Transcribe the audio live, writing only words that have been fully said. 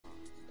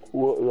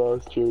What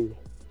last year?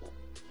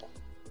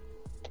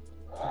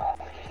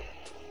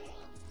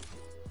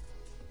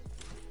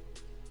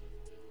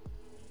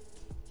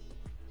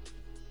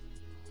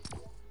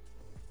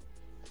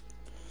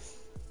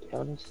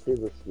 Counter's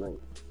still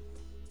asleep.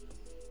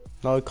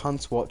 No,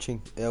 cunt's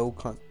watching. L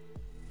cunt.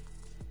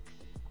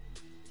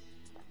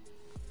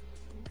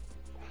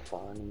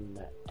 Final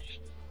match.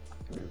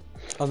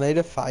 I need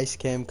a face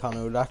cam, cunt.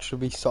 It would actually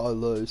be so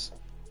loose.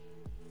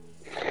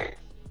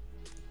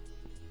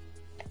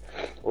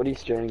 What are you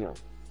streaming on?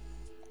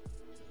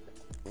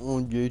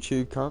 On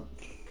YouTube, cunt.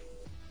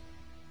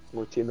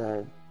 What's your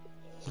name?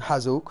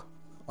 Hazuk,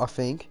 I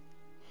think.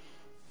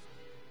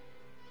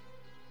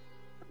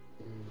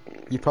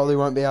 You probably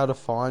won't be able to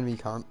find me,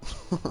 cunt.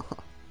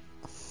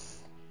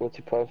 What's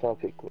your profile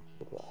pic look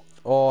like?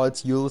 Oh,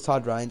 it's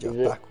Yuletide Ranger.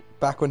 Is it?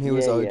 Back when he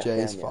was Yeah, OG yeah,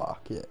 as found you.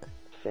 fuck, yeah.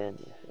 Fan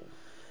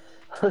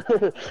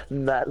you.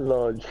 Matt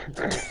Lodge.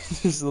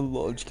 Just a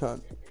lodge,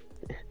 cunt.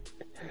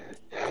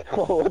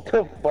 Oh, what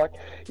the fuck?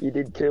 You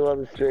did 2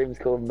 other streams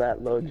called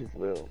Matt Lodge as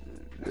well.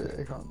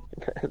 Yeah, cunt.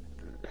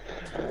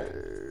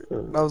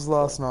 That was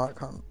last night,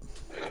 cunt.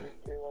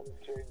 2 other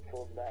streams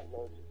called Matt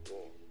Lodge as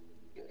well.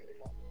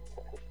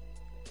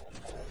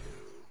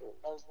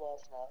 That was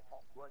last night,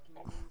 cunt.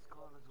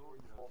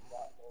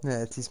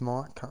 Yeah, it's his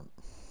mic, cunt.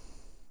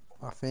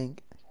 I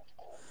think.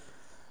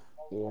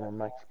 Yeah, no,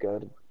 Max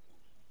got it.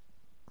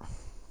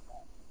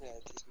 Yeah,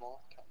 it's his mic,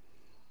 cunt.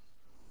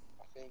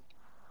 I think.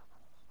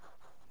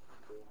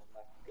 Yeah, no,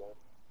 Max got it.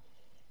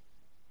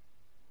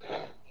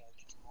 Yeah,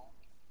 it's his mic.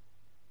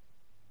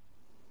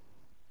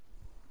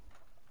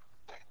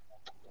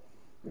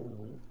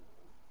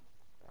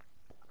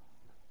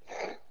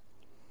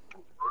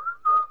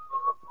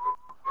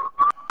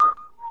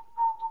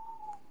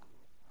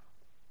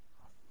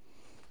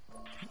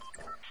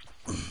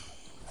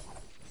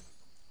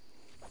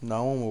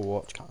 No one will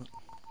watch, cunt.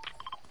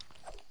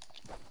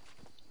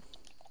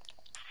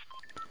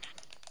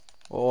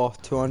 Oh,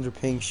 200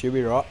 ping should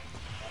be right.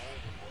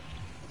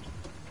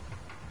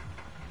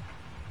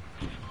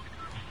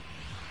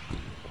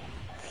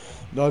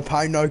 No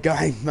pain, no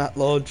gain, Matt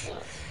Lodge.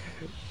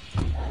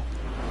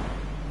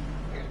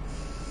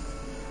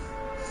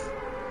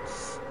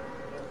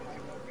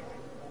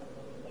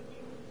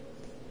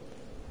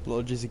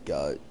 Lodge is a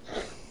goat.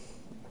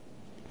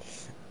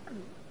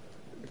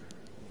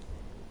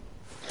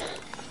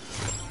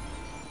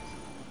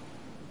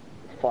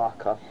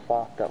 Fuck, I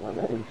fucked up my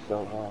name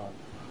so hard.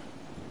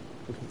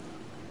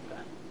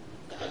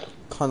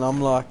 Cunt, I'm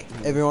like,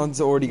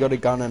 everyone's already got a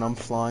gun and I'm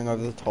flying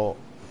over the top.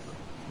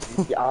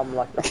 Yeah, I'm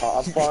like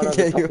I'm flying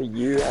over Yeah, top of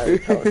you, Harry.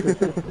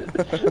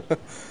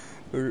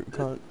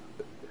 Cunt.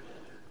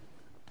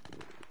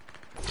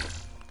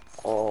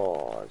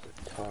 Oh, there's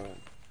a ton.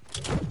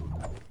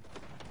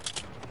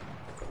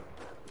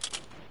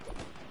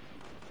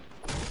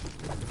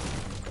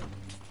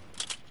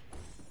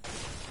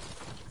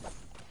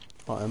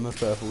 I am a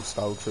purple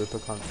Soul Trooper,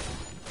 cunt.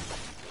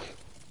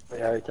 Hey,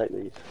 Harry, take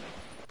these.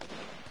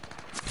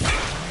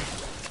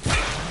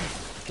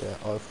 Yeah,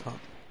 I've cunt.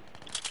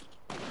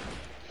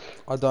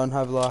 I don't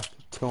have like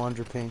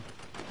 200 ping.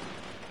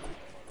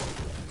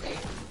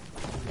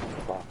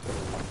 Fuck.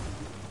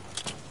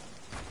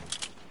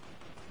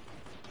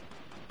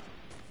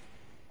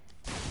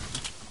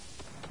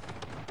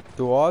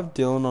 Do I have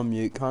Dylan on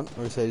mute, cunt?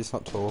 Or is he just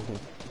not talking?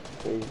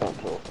 He's not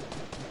talking.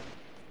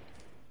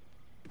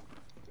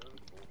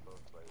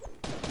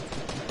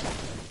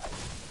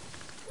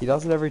 He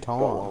does it every Got time.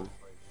 one.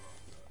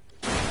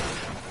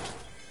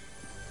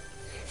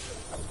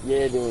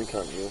 Yeah, doing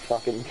cunt. You're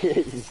fucking. Yeah,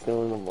 he's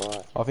doing the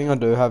mic. I think I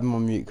do have him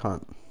on mute,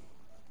 cunt.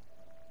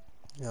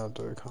 Yeah, I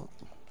do, cunt.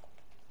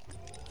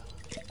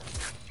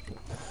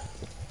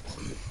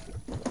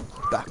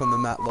 Back on the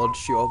Matt Lodge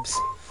jobs.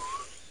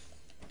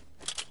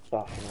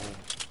 Fucking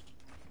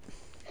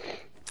hell.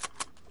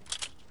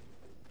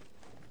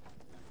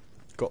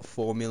 Got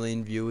 4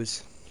 million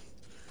viewers.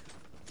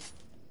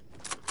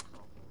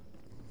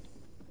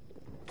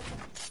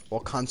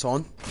 What cunt's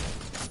on?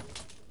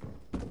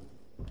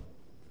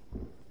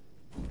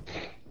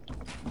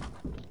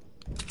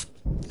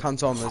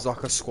 Cunt's on, there's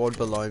like a squad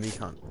below me,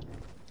 cunt.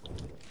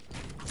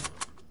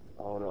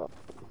 Hold up.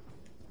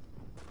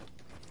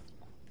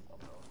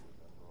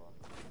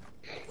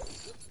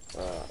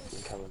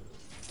 I'm coming.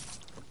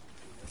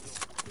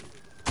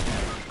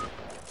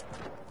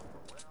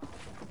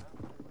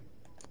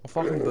 I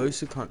fucking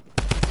boosted, cunt.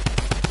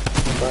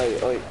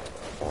 Wait, wait.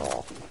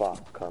 Oh,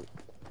 fuck, cunt.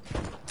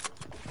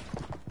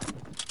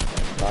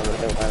 I'm gonna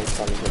help Harry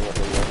coming to let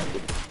me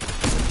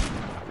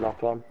lost.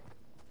 Knocked one.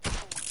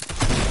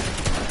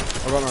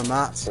 I got my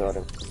mats. Got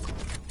him.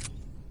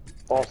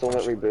 Oh, someone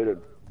got rebooted.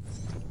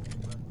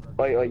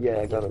 Wait, wait, yeah,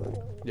 I got him.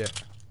 Yeah.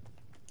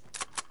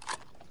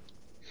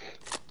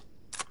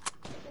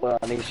 Well,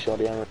 I need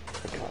shoddy ammo.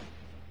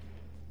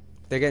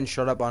 They're getting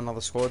shot at by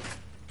another squad.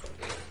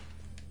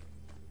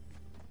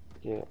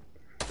 Yeah.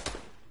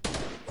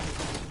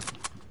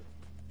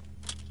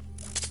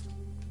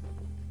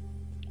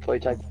 Before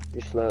you take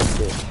this slow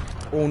shit.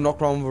 Oh,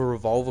 knocked one with a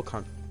revolver,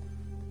 cunt.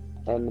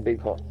 And the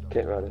big pot,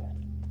 kit ready.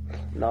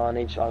 9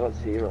 each, I got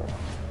 0.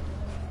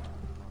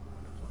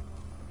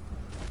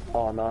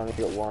 Oh no, I only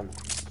got 1.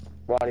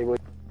 Righty, boys,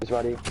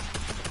 righty.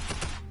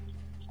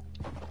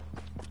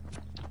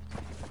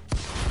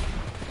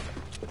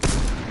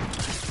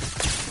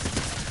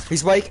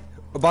 He's weak.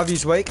 Above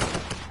you's weak.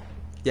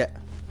 Yeah,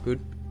 good.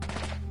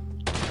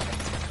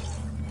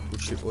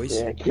 Good shit, boys.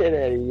 Yeah, get out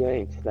of here, you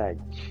ain't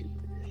snagged.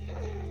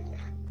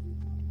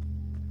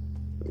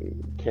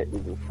 Can't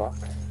even fuck.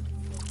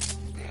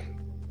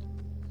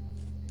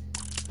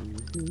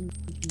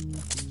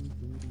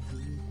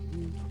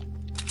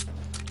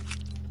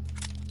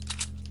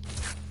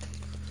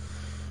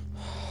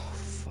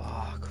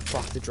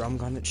 Fuck the drum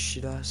gun, it's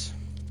shit ass.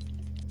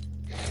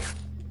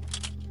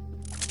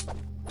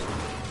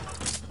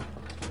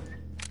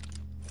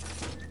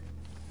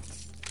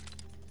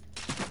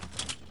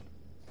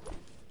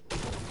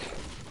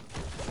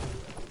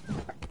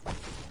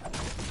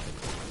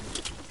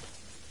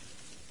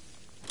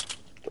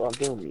 Oh, I'm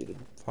getting muted.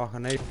 Fuck, I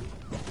need.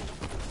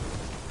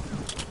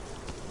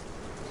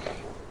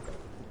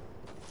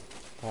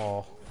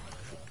 Oh.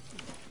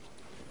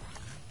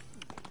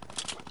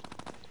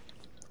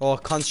 Oh,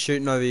 cunt's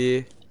shooting over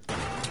here.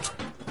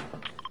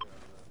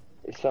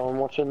 Is someone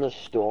watching the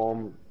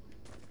storm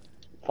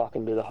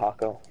fucking do the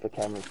haka for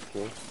Cameron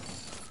too?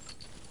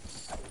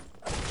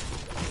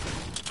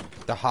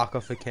 The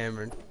haka for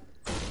Cameron.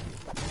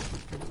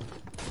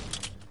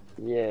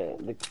 Yeah,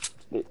 the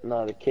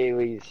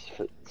Kiwis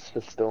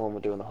for Storm were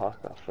doing the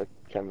haka for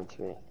Cameron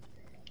Smith.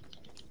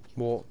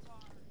 What?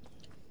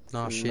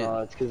 No shit. No,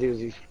 it's because he was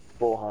his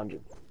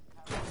 400.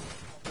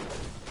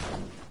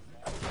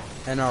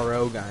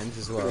 NRL games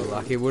as well.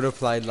 Like he would have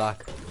played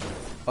like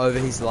over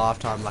his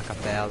lifetime like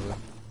 1,000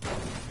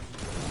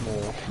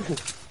 more.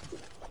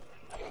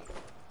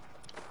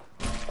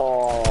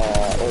 Oh,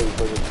 he's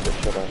looking for the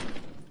shut up.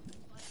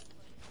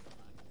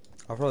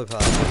 I've probably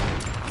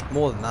played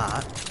more than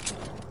that.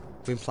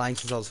 Been playing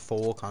since I was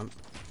 4, cunt.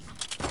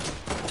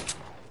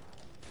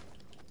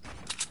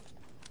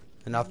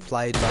 And I've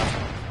played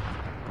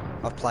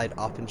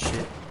up and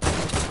shit.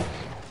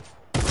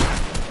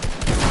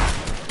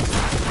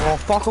 Oh,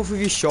 fuck off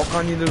with your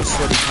shotgun, you little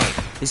sweaty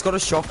cunt. He's got a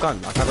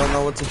shotgun. Like, I don't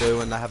know what to do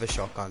when they have a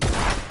shotgun.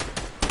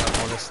 Like,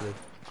 honestly.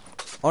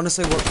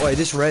 Honestly, what? Wait,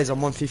 this res,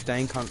 I'm on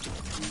 15, cunt.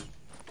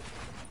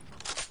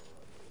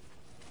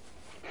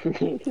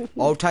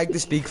 I'll take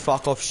this big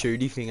fuck off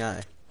shooty thing,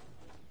 eh?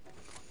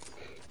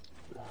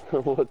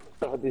 What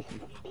this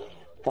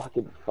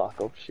fucking fuck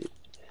off shit?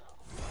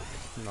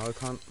 No,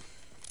 cunt.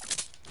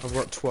 I've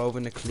got 12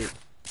 in the clip.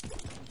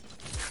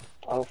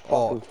 Oh,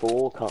 fucking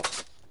 4,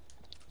 cunt.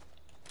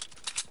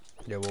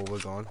 Yeah, well, we're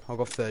gone. I've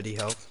got 30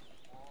 health.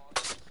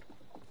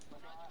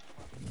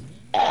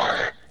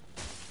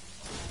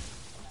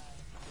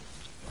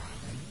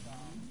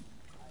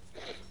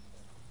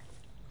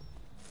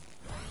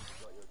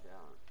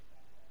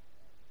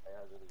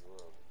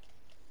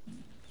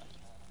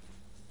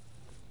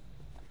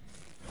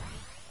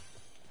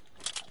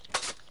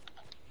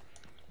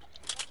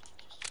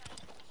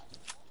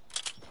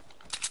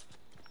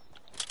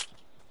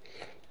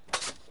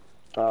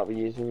 Alright, we're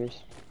using this.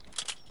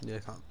 Yeah,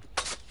 cunt.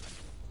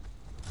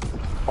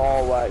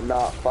 Oh wait,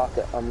 nah, fuck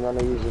it. I'm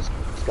gonna use this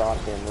scar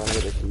cam. I'm gonna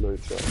get this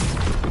loot shot.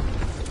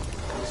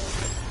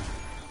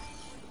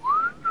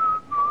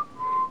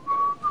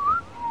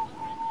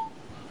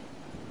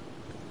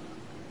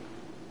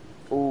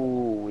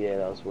 Ooh, yeah,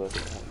 that was worth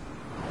it.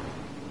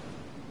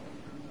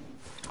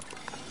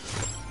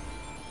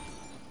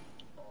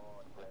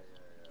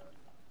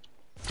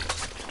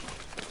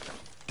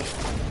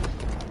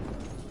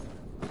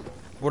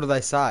 What do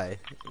they say?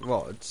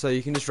 What? So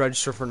you can just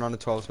register for an under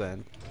 12s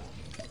band?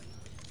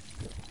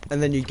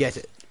 And then you get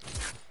it.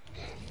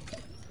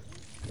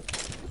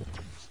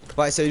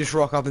 Wait, so you just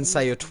rock up and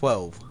say you're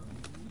 12?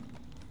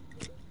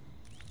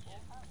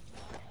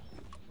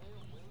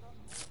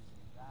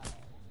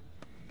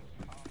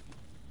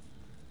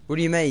 What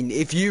do you mean?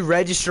 If you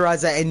register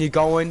as that and you're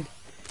going...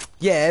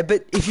 Yeah,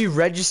 but if you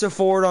register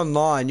for it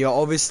online, you're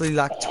obviously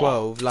like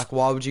 12. Like,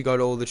 why would you go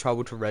to all the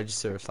trouble to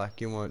register if like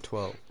you weren't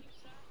 12?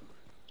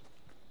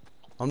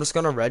 I'm just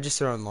gonna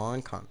register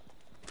online, cunt.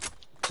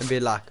 And be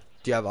like,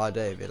 do you have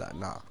ID? Be like,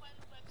 nah.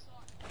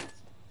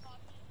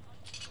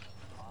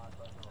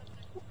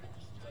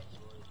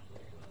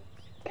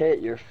 Pete,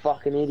 you're a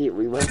fucking idiot.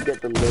 We went to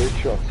get the loot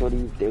shots. What are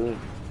you doing?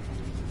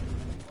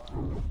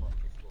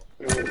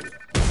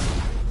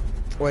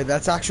 Wait,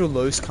 that's actual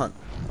loose, cunt.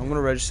 I'm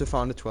gonna register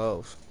for under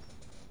 12.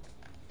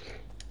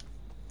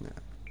 Yeah,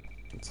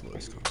 that's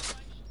loose, cunt.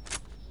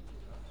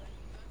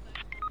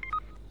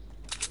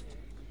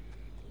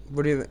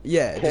 What do you mean?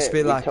 Yeah, Pete, just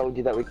be like... told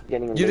you that we're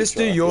getting a You loot just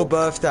do shot. your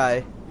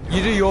birthday.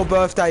 You do your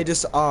birthday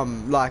just,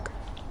 like...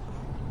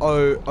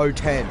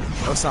 010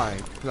 or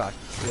something. Like,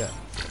 yeah.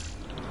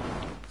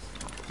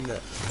 Yeah.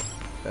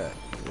 Yeah.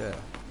 Yeah.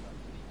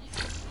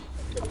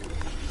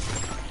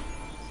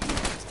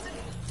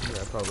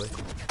 Yeah, probably.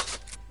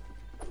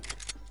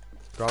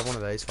 Grab one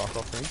of these fuck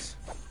off things.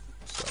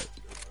 So.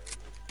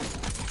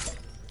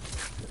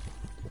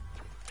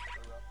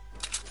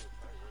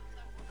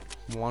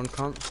 One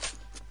cunt.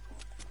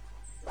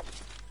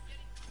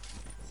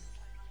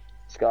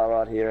 This guy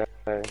right here.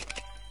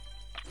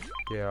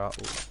 Yeah,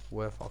 right.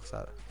 Where the fuck's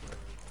that?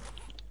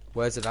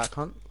 Where's it at,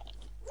 cunt?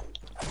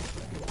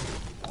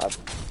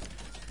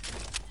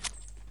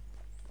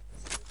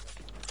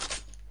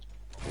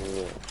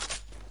 Yeah.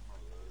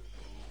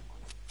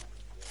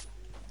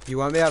 You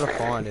won't be able to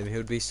find him. He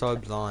would be so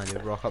blind.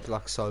 He'd rock up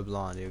like so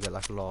blind. He'll get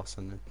like lost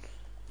and then.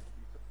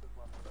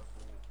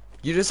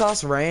 You just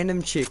ask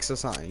random chicks or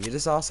something. You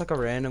just ask like a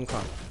random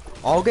cunt.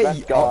 I'll get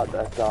you.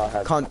 That guy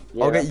had. Cunt.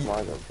 Yeah, I'll get that's you.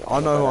 my guy. I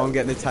know who I'm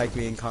getting to take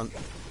me in, cunt.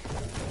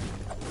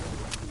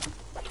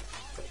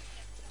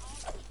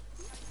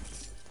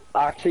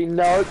 Actually,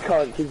 no,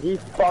 cunt, cause you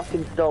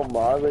fucking stole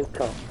my loot,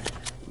 cunt.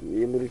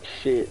 You little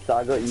shit, so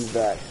I got you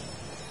back.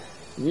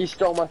 You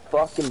stole my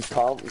fucking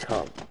pump,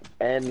 cunt.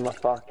 And my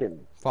fucking...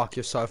 Fuck,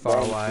 you're so far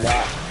away. Nah.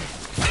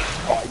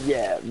 Oh,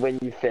 yeah, when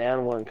you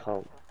found one,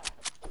 cunt.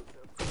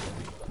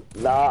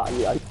 Nah,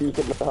 yeah,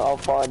 I'll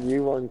find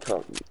you one,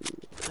 cunt.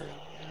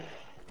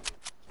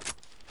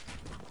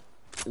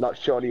 Not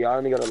shoddy, I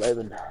only got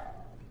 11.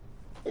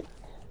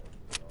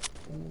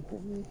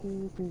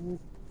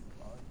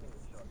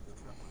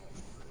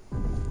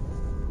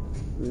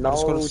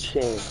 No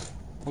chance.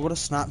 I got a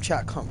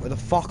Snapchat, cunt. Where the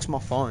fuck's my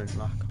phone?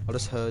 Like, I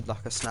just heard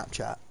like a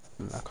Snapchat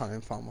and I can't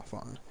even find my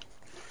phone.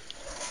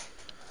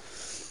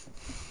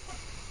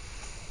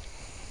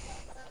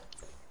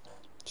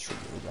 Should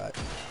be right.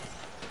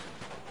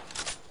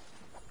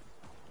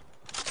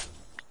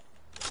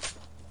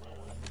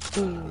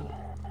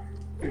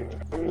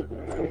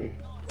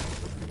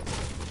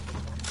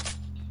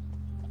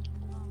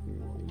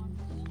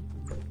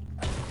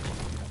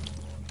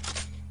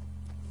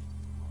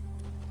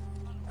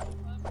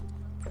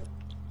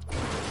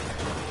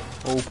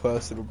 All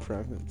personal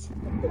preference.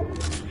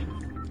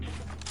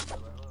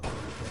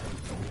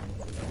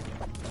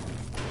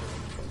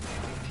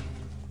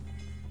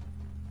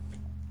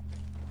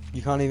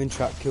 You can't even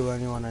trap kill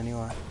anyone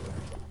anyway.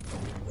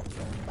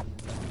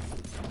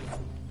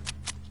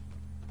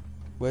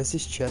 Where's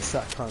this chest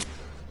at, cunt?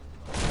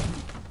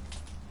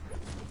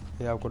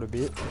 Yeah, I've got a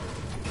bit.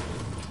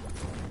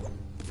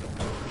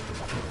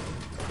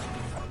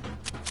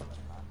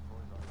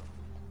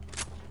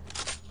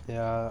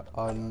 Yeah,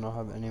 I do not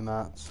have any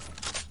mats.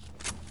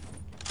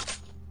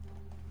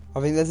 I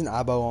think there's an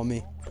abo on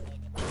me.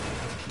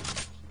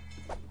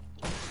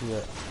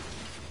 Yeah.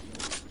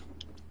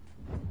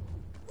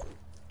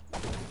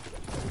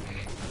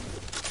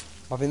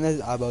 I think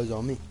there's abos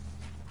on me.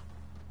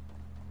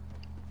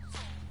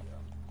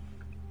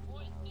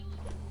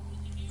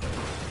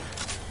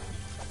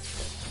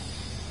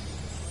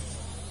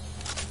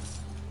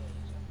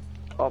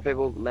 Oh,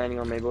 people landing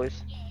on me,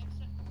 boys.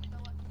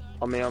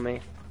 On me, on me.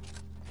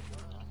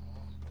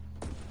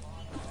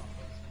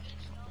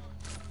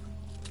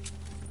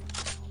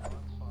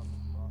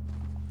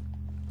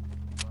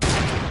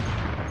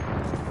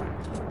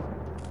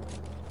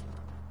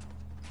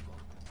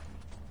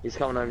 He's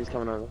coming over, he's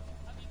coming over.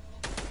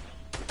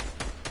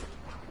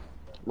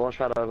 Launch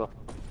pad over.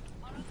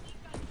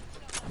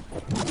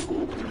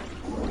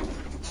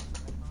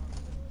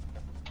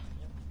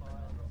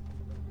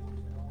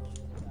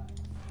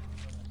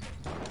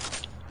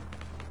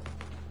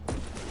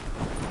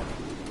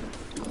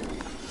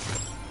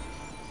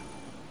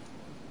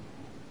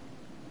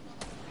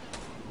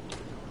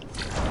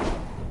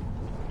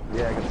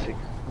 Yeah, I got 6.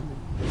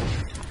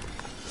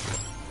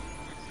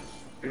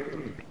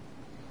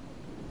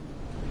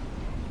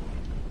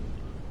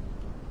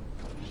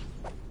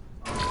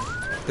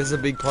 There's a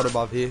big pot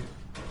above here.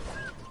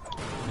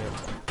 Yep.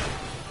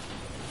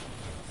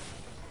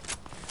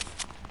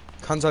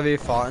 Cunts over here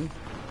fighting.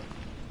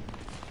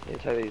 Yeah,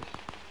 take these.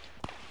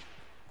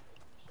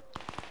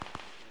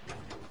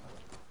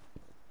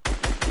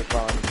 You're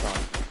fine, you're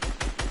fine.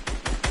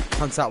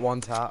 Cunts at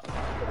one tap.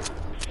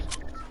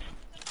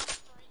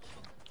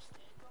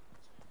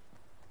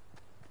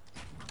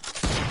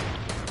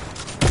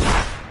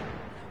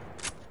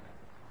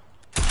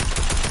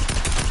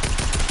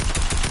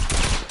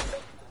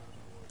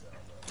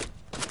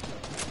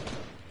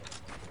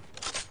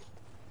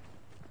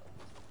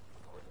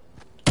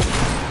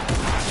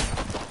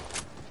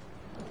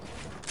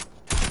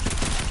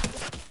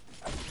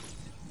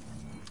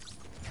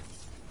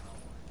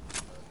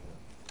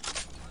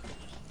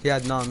 He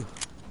had none.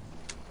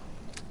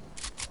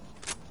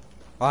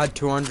 I had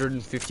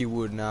 250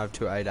 wood, now I have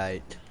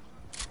 288.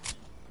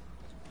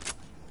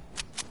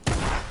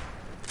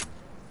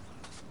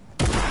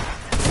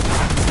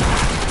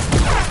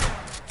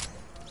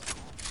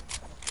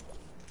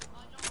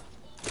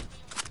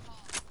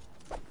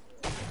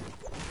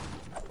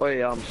 Oh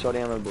yeah, I'm shot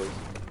ammo, boys.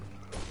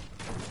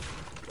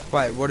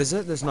 Wait, what is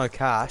it? There's no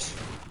cash.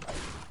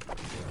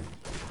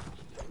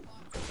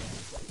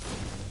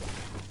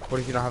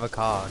 What if you don't have a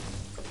card?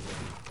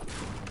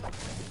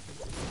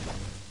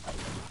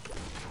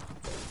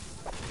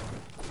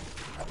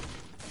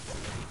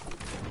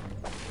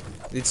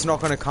 It's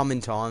not gonna come in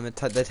time.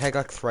 They take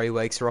like 3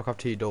 weeks to rock up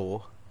to your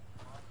door.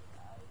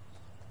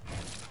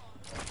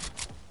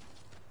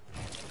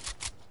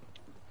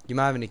 You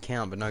may have an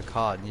account, but no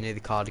card. You need the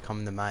card to come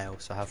in the mail,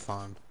 so have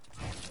fun.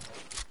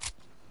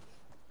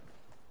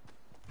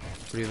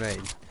 What do you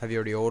mean? Have you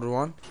already ordered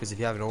one? Because if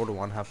you haven't ordered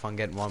one, have fun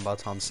getting one by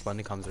the time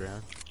Splendor comes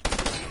around.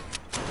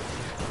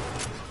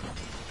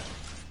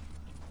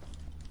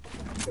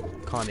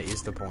 Kinda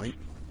is the point.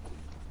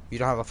 You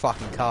don't have a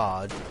fucking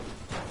card.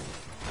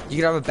 You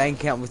can have a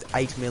bank account with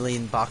 8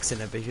 million bucks in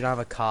it, but if you don't have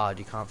a card,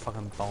 you can't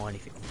fucking buy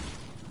anything.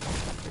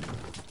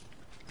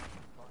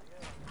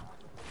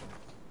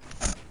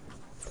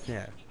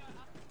 Yeah.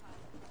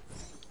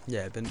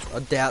 Yeah, but I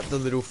doubt the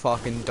little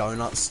fucking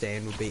donut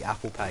stand would be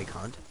Apple Pay,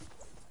 cunt.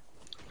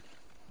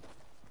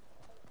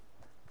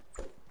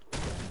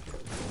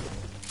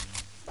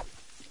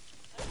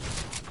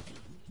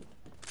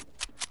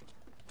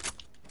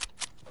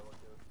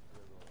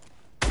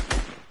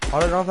 I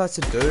don't know if that's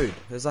a dude.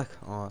 There's like,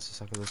 oh, it's just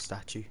like a little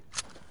statue.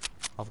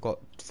 I've got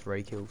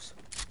 3 kills.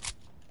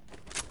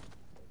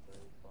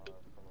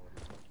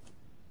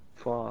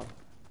 Fuck.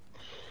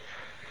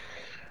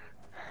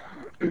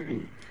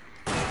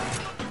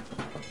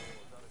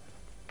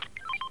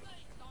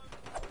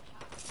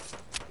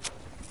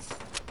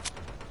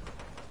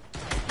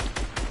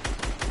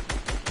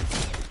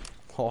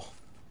 Oh.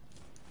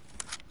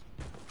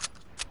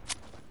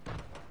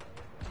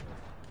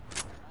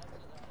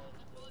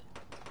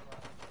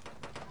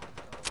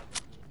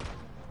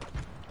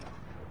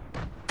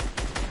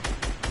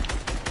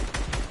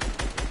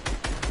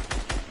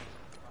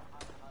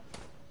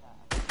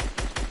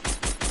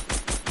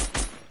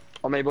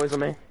 On me, boys, on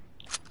me.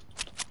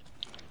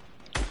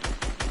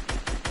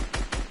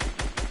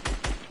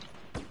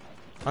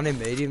 I need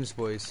mediums,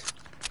 boys.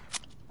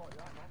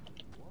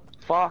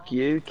 Fuck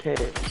you, kid.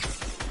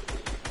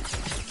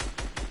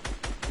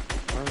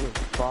 What the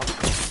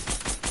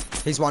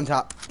fuck? He's one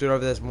tap. Dude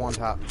over there's one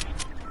tap.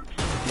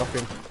 Knock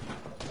him.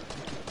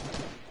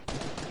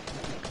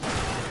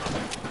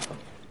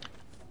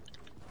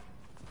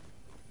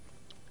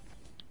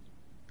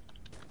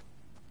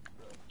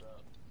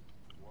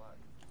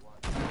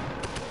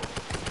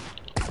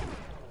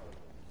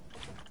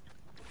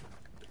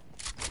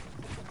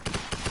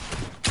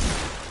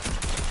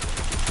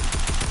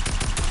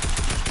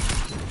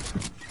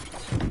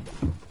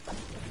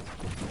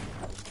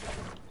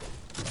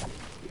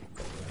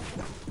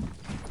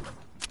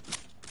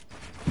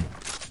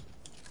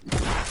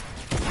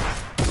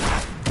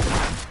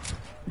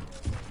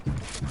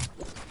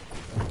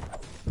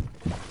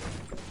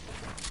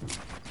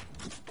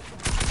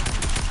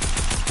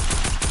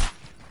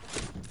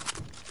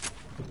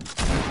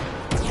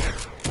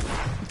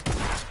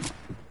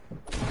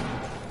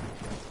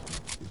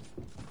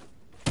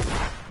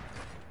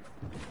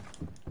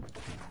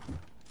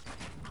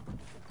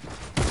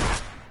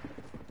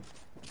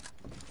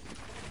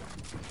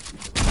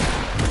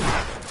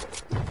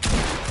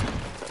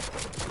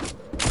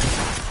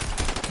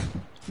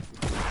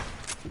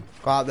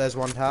 Go out, there's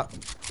one tap.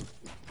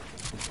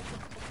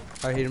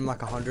 I hit him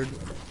like 100.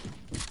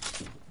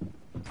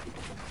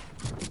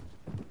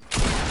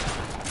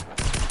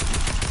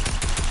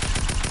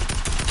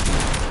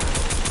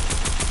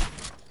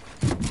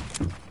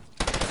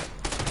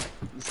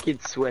 This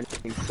kid's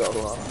sweating so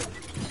hard.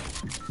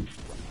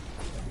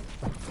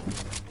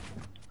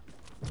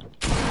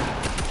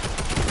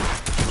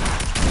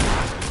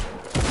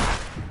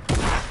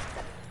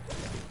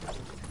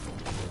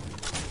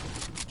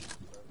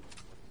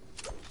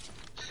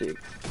 Six.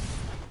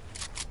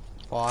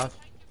 5.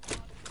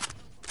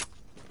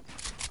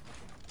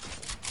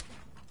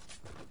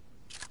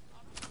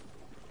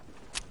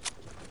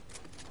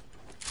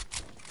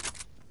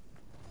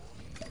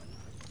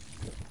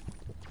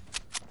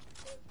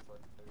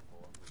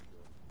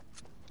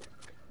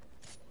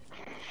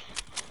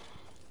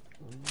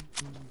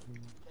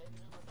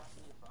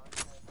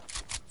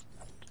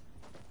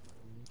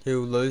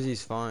 He'll lose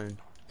his phone.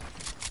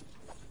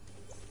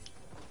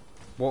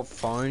 What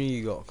phone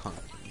you got, cunt?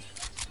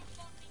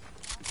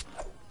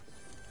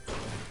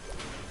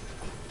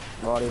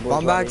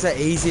 Bum bags are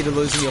easy to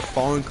lose in your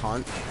phone,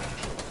 cunt.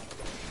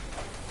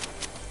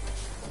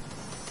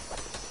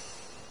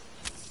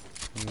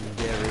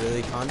 Yeah,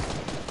 really, cunt?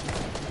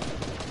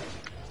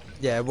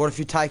 Yeah, what if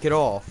you take it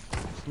off?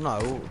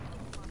 No.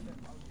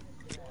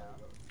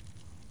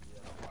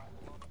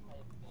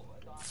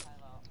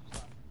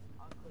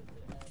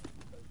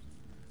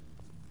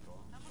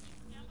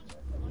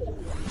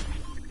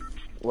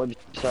 What did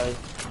you say?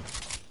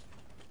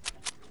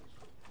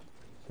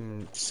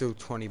 Still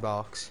 20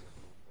 bucks.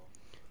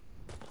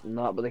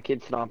 No, but the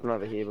kid's sniping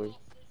over here, boys.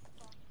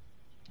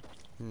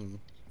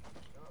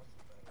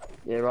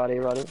 Yeah, right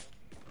here, right here.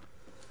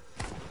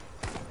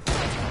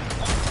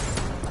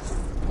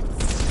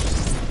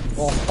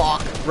 Oh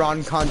fuck,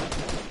 run, cunt.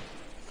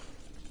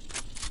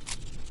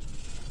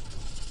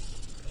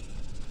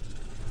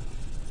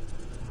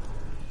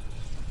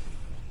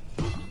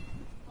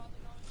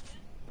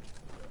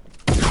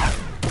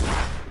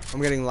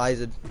 I'm getting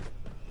lasered.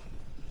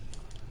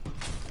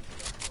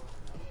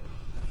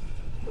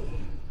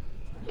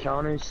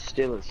 Kanu's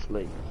still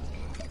asleep.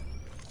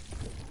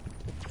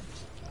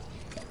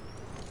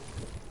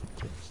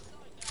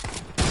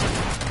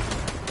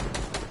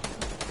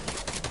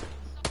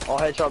 Oh,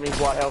 headshot means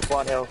white health,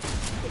 white health.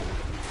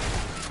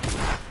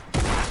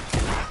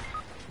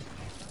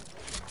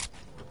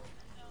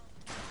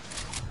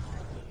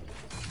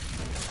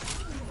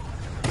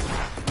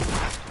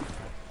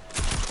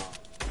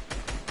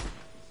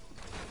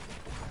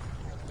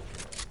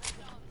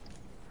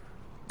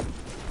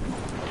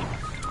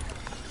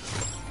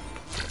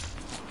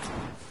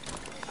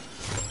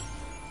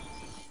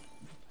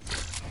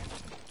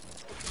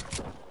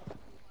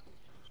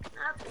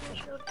 I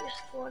finished up this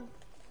squad.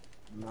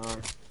 No.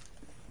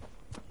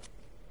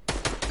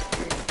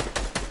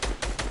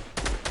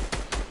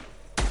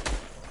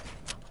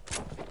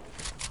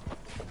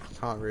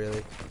 Can't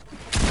really.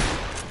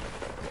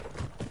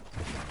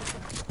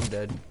 I'm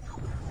dead.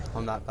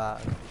 I'm that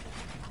bad.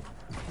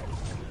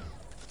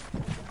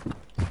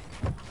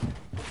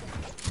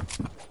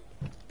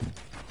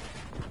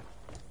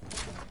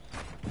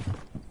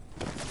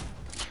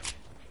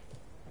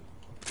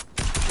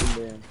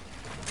 Damn.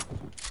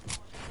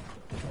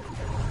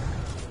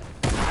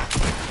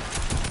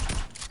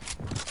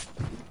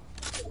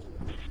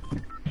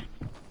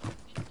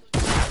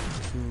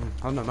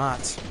 I'm the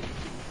Matt.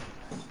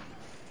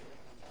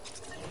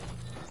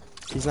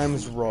 His name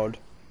is Rod.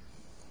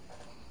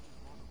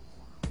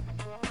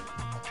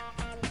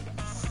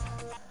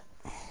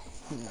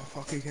 Who the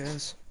fuck who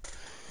cares?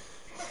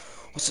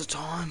 What's the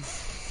time?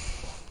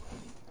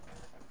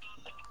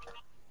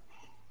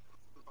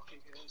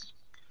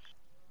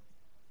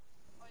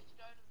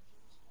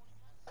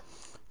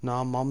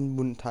 Nah, Mum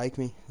wouldn't take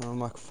me. I'm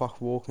like,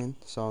 fuck walking,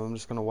 so I'm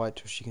just gonna wait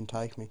till she can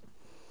take me.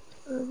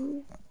 For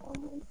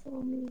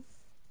me.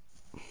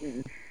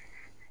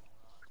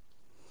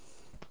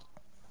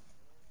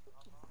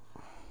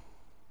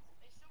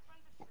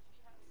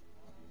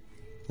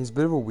 He's a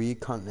bit of a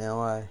weird cunt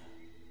now, eh?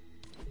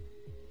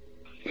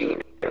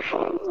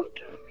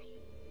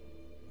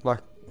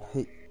 Like,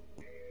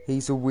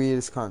 he's the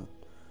weirdest cunt.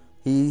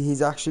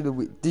 He's actually the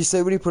weird. Did you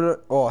see what he put it?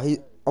 Oh,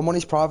 I'm on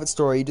his private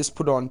story. He just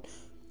put on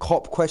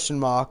cop question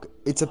mark.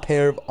 It's a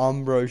pair of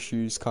Umbro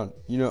shoes, cunt.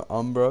 You know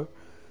Umbro?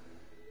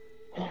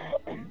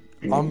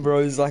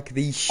 Umbro's like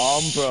the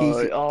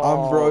Umbro, shit.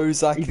 oh,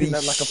 Umbro's like isn't the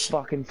that like a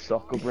fucking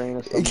soccer brand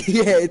or something?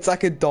 yeah, it's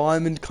like a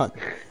diamond, cunt.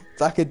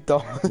 It's like a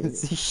diamond.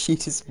 It's the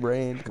shittest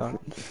brand, cunt.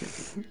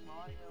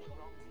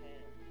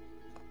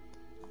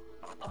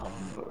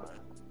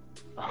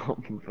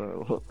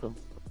 Umbro, what the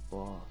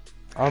fuck?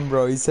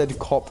 Umbro, he said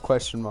cop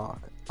question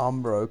mark.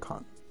 Umbro,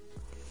 cunt.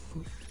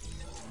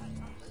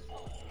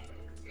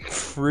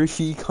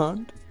 Frishy,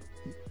 cunt.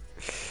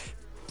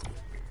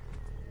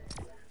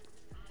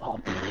 Oh,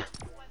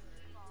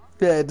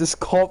 Yeah, just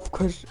cop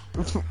question.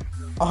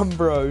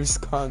 Umbros,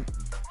 cunt.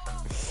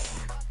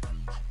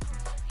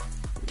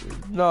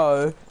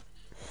 No.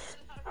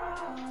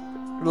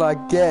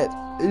 Like,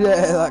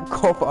 like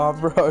cop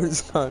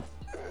Umbros, cunt.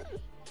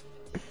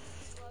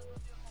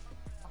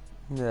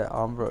 Yeah,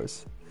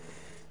 Umbros.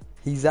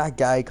 He's that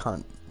gay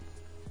cunt.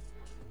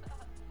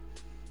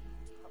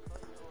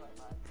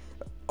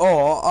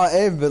 Oh, I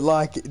am, but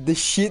like, the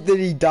shit that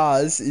he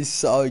does is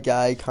so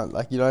gay, cunt.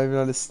 Like, you don't even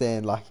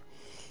understand. Like,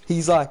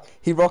 he's like,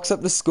 he rocks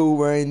up to school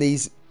wearing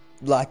these,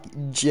 like,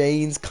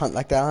 jeans, cunt.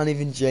 Like, they aren't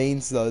even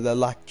jeans, though. They're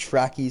like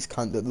trackies,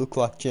 cunt, that look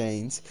like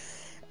jeans.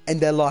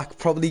 And they're like,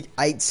 probably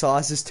 8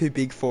 sizes too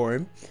big for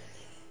him.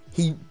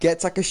 He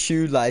gets like a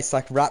shoelace,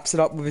 like, wraps it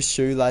up with a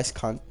shoelace,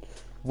 cunt.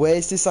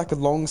 Wears this, like, a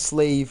long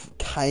sleeve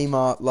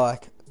Kmart,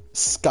 like,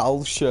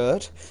 skull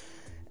shirt.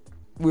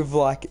 With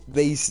like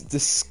these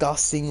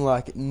disgusting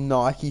like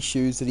Nike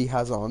shoes that he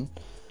has on,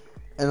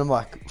 and I'm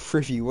like,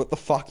 Frishy, what the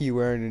fuck are you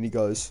wearing? And he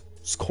goes,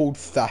 it's called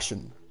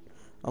fashion.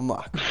 I'm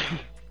like,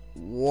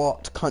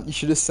 what? Cunt, you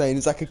should have seen.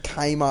 It's like a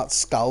Kmart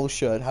skull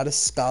shirt, had a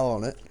skull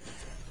on it.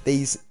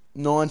 These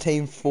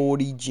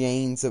 1940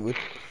 jeans that were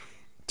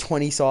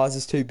 20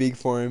 sizes too big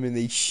for him, and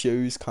these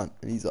shoes, cunt.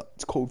 And he's like,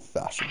 it's called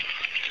fashion.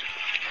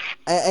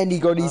 And he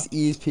got his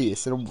ears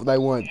pierced, and they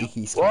weren't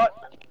Dickies. Cunt.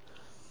 what?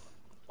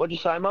 What'd you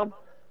say, Mum?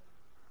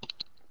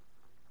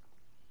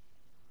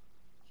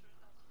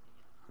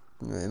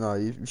 You know,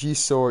 if you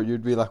saw it,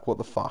 you'd be like, what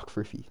the fuck,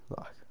 Friffy?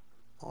 Like,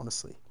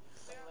 honestly.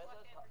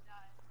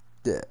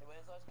 Yeah.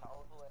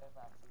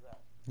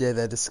 Yeah,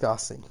 they're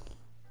disgusting.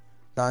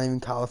 Not even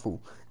colourful.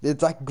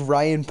 It's like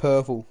grey and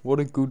purple. What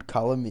a good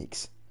colour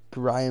mix.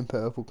 Grey and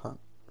purple, cunt.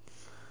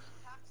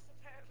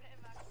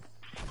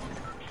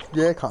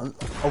 Yeah, cunt.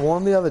 I wore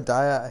them the other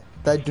day, eh?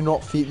 They do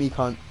not fit me,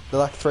 cunt. They're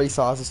like 3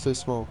 sizes too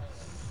small.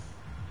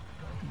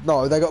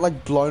 No, they got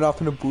like blown up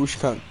in a bush,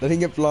 cunt. They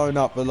didn't get blown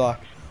up, but like,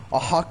 I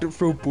hucked it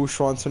through a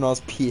bush once when I was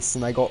pissed,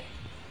 and they got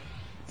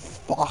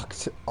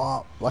fucked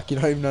up. Like, you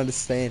don't even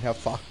understand how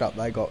fucked up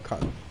they got,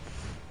 cunt.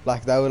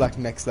 Like, they were like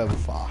next level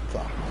fucked.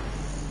 Like,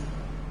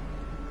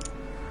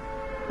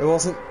 it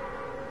wasn't.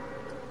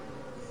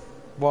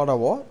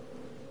 What?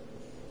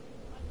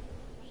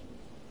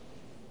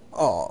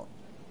 Oh,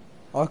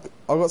 I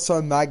got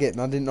so maggot,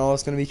 and I didn't know I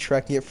was gonna be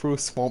trekking it through a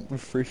swamp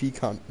with Friffy,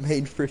 cunt. Me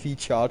and Friffy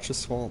charged a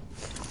swamp.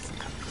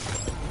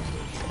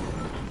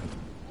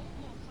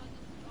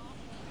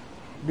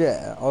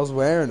 Yeah, I was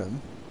wearing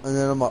them. And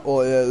then I'm like,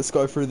 oh yeah, let's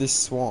go through this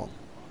swamp.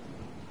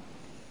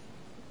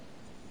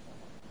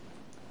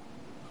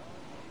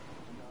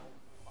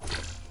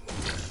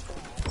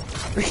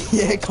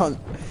 Yeah, cunt.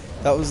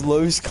 That was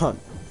loose, cunt.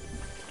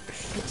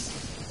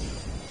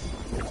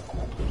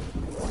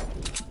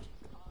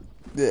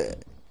 Yeah.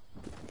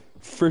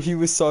 Free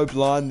was so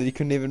blind that he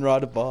couldn't even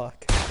ride a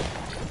bike.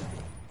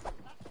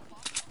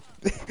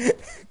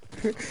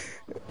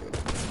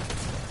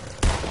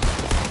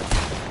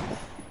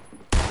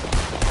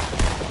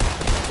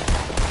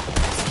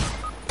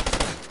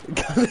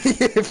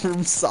 Yeah,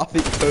 from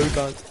Suffolk too,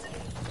 cunt.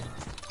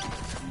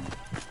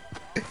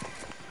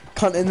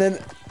 Cunt, and then...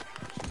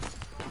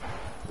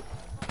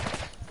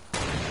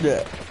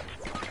 Yeah.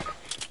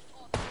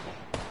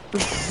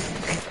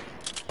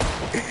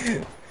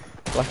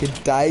 Like a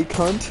day,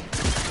 cunt.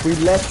 We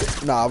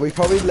left... Nah, we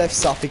probably left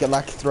Suffolk at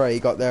like 3,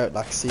 got there at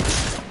like 6.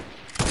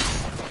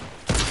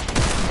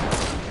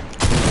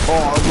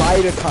 Oh,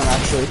 later, cunt,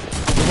 actually.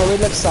 We probably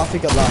left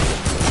Suffolk at like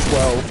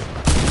 12.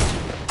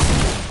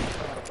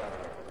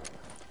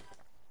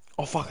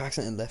 Oh fuck, I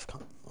accidentally left,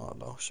 cunt. Oh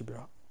no, should be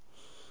right.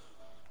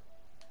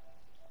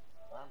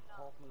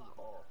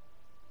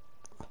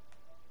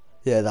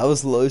 Yeah, that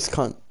was loose,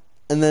 cunt.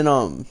 And then,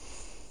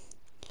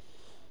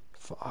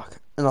 fuck.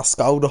 And I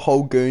sculled a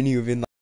whole goonie within